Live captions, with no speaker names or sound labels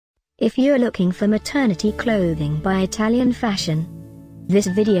If you're looking for maternity clothing by Italian fashion, this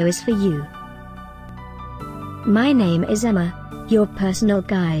video is for you. My name is Emma, your personal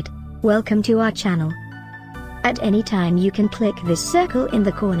guide. Welcome to our channel. At any time you can click this circle in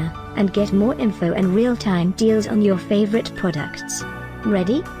the corner, and get more info and real-time deals on your favorite products.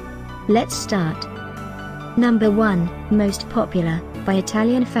 Ready? Let's start. Number 1, Most Popular, by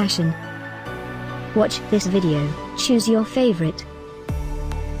Italian Fashion. Watch this video, choose your favorite.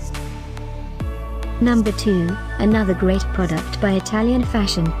 Number 2, another great product by Italian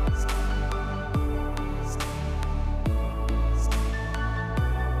Fashion.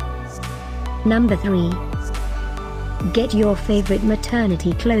 Number 3. Get your favorite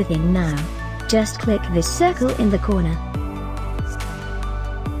maternity clothing now. Just click this circle in the corner.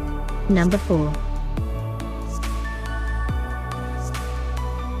 Number 4.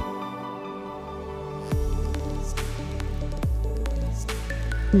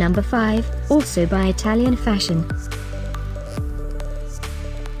 Number 5, also by Italian Fashion.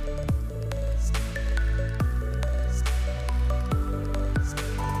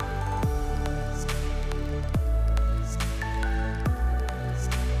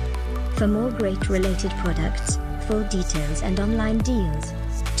 For more great related products, full details and online deals,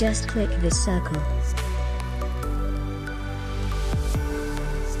 just click this circle.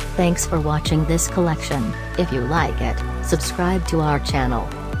 Thanks for watching this collection. If you like it, subscribe to our channel.